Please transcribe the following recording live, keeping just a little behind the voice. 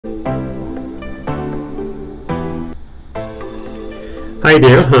Hi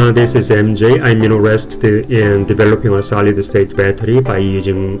there, this is MJ. I'm interested in developing a solid-state battery by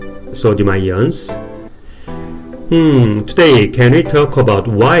using sodium ions. Today, can we talk about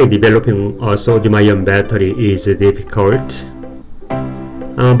why developing a sodium-ion battery is difficult?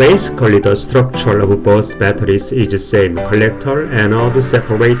 Basically, the structure of both batteries is the same: collector, anode,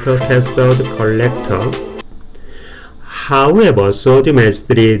 separator, cathode, collector. However, sodium has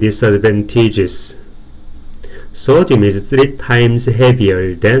three disadvantages. Sodium is 3 times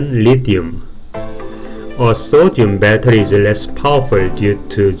heavier than lithium. A sodium battery is less powerful due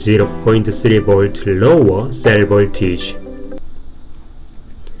to 0.3 volt lower cell voltage.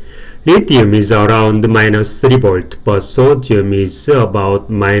 Lithium is around -3 volt, but sodium is about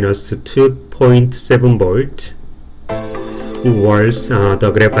 -2.7 volt. Worse,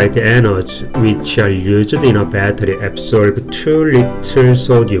 the graphite anodes which are used in a battery absorb too little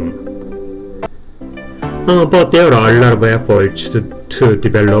sodium. But there are a lot of efforts to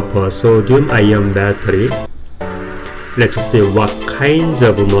develop a sodium-ion battery. Let's see what kinds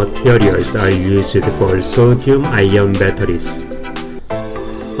of materials are used for sodium-ion batteries.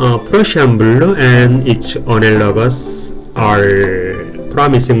 Prussian blue and its analogues are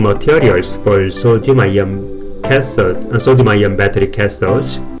promising materials for sodium-ion battery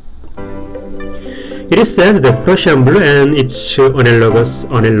cathodes. It is said that Prussian blue and its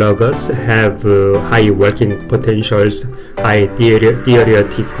analogues have high working potentials, high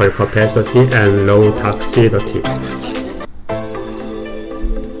theoretical capacity, and low toxicity.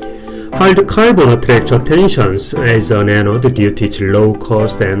 Hard carbon attracts attention as an anode due to its low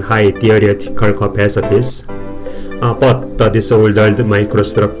cost and high theoretical capacities. But the disordered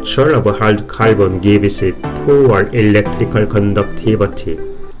microstructure of hard carbon gives it poor electrical conductivity.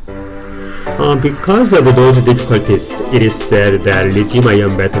 Because of those difficulties, it is said that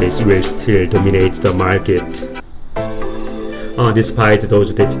lithium-ion batteries will still dominate the market. Despite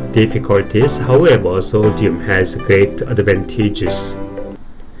those difficulties, however, sodium has great advantages.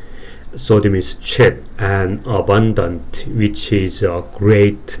 Sodium is cheap and abundant, which is a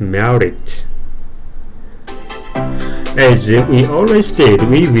great merit. As we always did,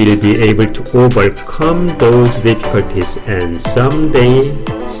 we will be able to overcome those difficulties, and someday,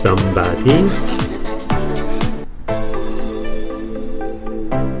 somebody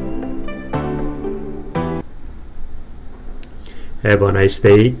have a nice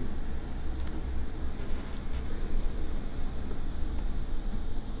day.